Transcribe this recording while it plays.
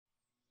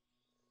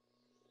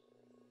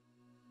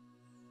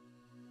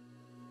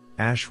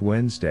Ash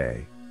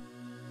Wednesday.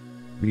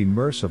 Be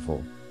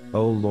merciful,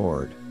 O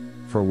Lord,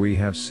 for we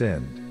have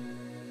sinned.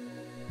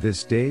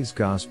 This day's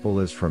Gospel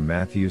is from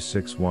Matthew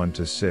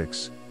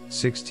 6:1-6,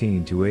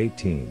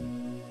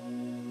 16-18.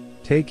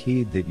 Take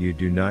heed that you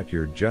do not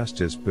your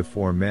justice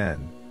before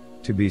men,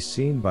 to be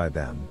seen by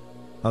them,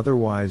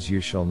 otherwise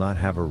you shall not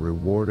have a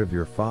reward of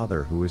your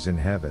Father who is in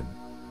heaven.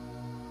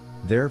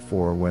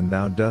 Therefore when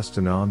thou dost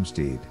an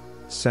almsdeed,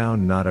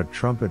 sound not a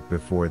trumpet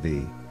before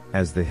thee,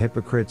 as the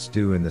hypocrites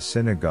do in the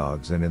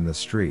synagogues and in the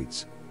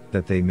streets,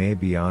 that they may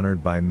be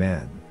honored by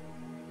men.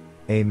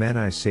 Amen,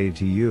 I say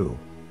to you,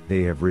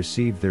 they have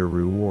received their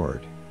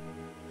reward.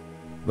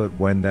 But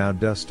when thou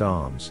dost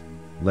alms,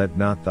 let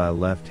not thy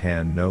left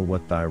hand know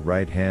what thy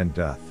right hand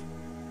doth,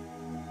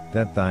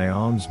 that thy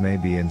alms may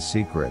be in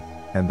secret,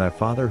 and thy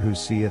Father who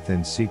seeth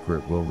in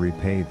secret will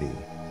repay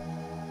thee.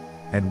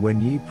 And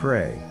when ye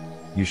pray,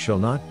 you shall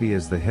not be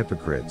as the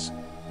hypocrites,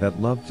 that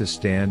love to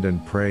stand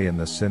and pray in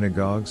the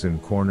synagogues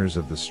and corners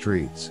of the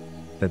streets,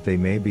 that they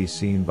may be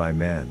seen by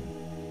men.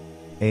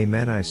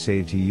 Amen, I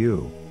say to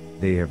you,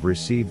 they have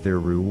received their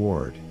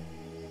reward.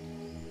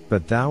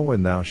 But thou,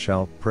 when thou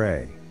shalt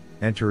pray,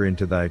 enter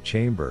into thy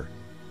chamber,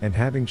 and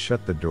having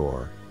shut the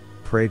door,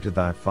 pray to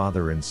thy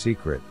Father in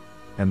secret,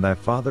 and thy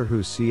Father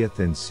who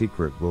seeth in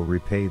secret will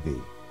repay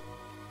thee.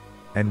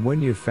 And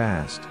when you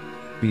fast,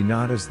 be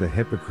not as the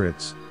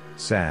hypocrites,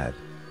 sad,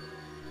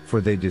 for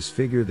they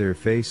disfigure their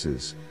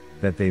faces,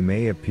 that they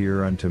may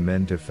appear unto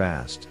men to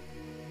fast.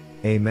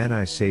 Amen,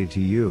 I say to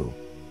you,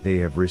 they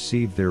have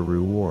received their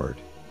reward.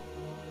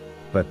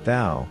 But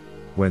thou,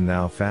 when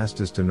thou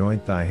fastest,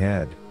 anoint thy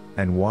head,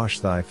 and wash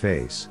thy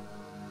face,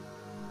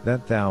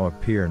 that thou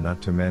appear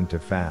not to men to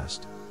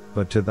fast,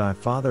 but to thy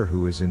Father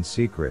who is in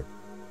secret,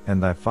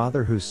 and thy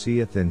Father who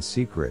seeth in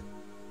secret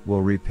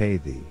will repay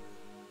thee.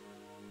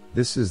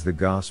 This is the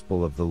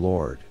Gospel of the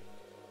Lord.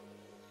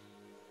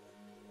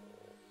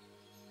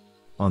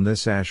 On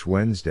this Ash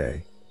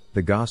Wednesday,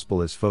 the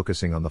Gospel is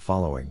focusing on the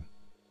following.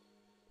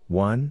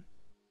 1.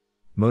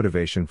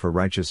 Motivation for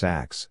righteous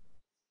acts.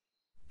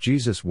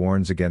 Jesus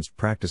warns against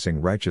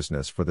practicing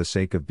righteousness for the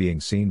sake of being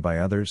seen by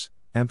others,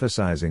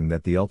 emphasizing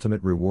that the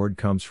ultimate reward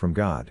comes from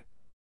God.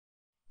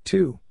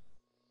 2.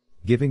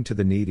 Giving to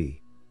the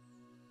needy.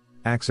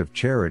 Acts of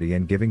charity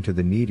and giving to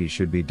the needy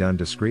should be done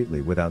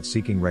discreetly without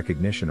seeking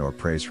recognition or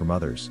praise from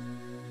others.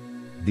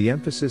 The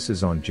emphasis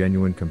is on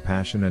genuine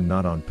compassion and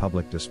not on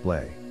public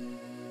display.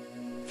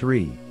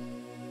 3.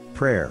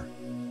 Prayer.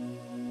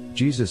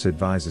 Jesus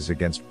advises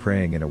against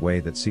praying in a way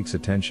that seeks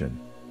attention.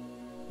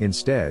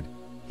 Instead,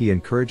 he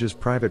encourages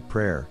private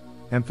prayer,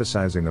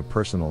 emphasizing a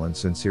personal and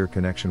sincere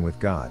connection with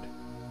God.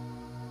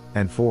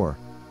 And 4.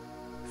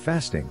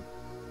 Fasting.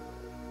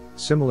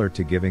 Similar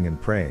to giving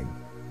and praying,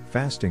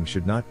 fasting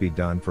should not be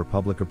done for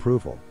public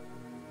approval.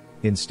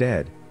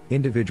 Instead,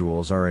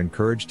 individuals are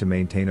encouraged to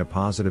maintain a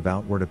positive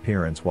outward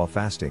appearance while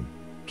fasting,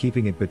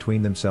 keeping it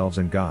between themselves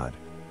and God.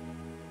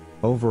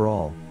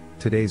 Overall,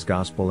 today's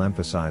Gospel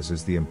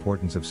emphasizes the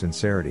importance of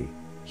sincerity,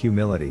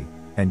 humility,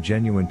 and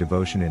genuine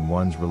devotion in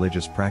one's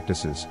religious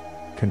practices,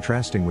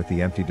 contrasting with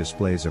the empty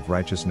displays of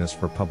righteousness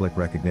for public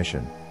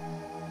recognition.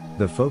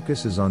 The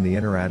focus is on the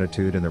inner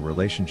attitude and the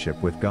relationship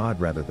with God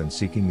rather than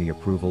seeking the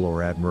approval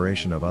or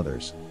admiration of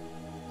others.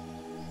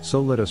 So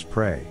let us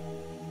pray.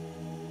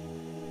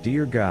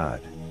 Dear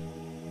God,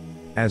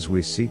 as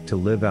we seek to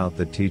live out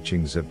the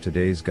teachings of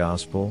today's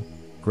Gospel,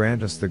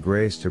 grant us the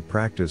grace to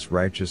practice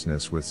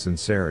righteousness with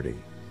sincerity.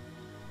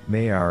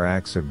 May our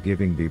acts of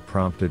giving be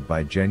prompted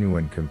by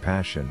genuine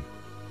compassion,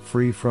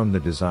 free from the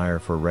desire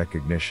for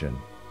recognition.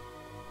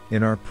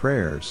 In our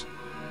prayers,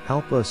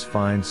 help us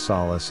find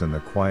solace in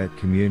the quiet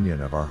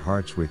communion of our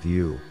hearts with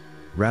you,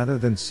 rather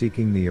than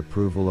seeking the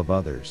approval of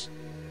others.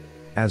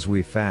 As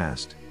we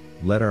fast,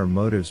 let our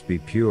motives be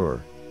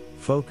pure,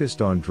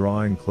 focused on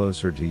drawing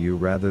closer to you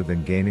rather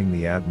than gaining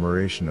the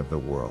admiration of the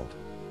world.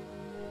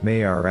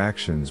 May our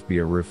actions be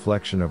a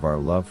reflection of our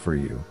love for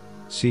you,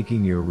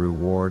 seeking your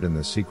reward in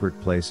the secret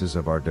places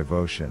of our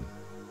devotion.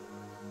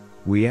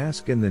 We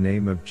ask in the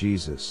name of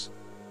Jesus.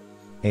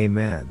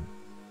 Amen.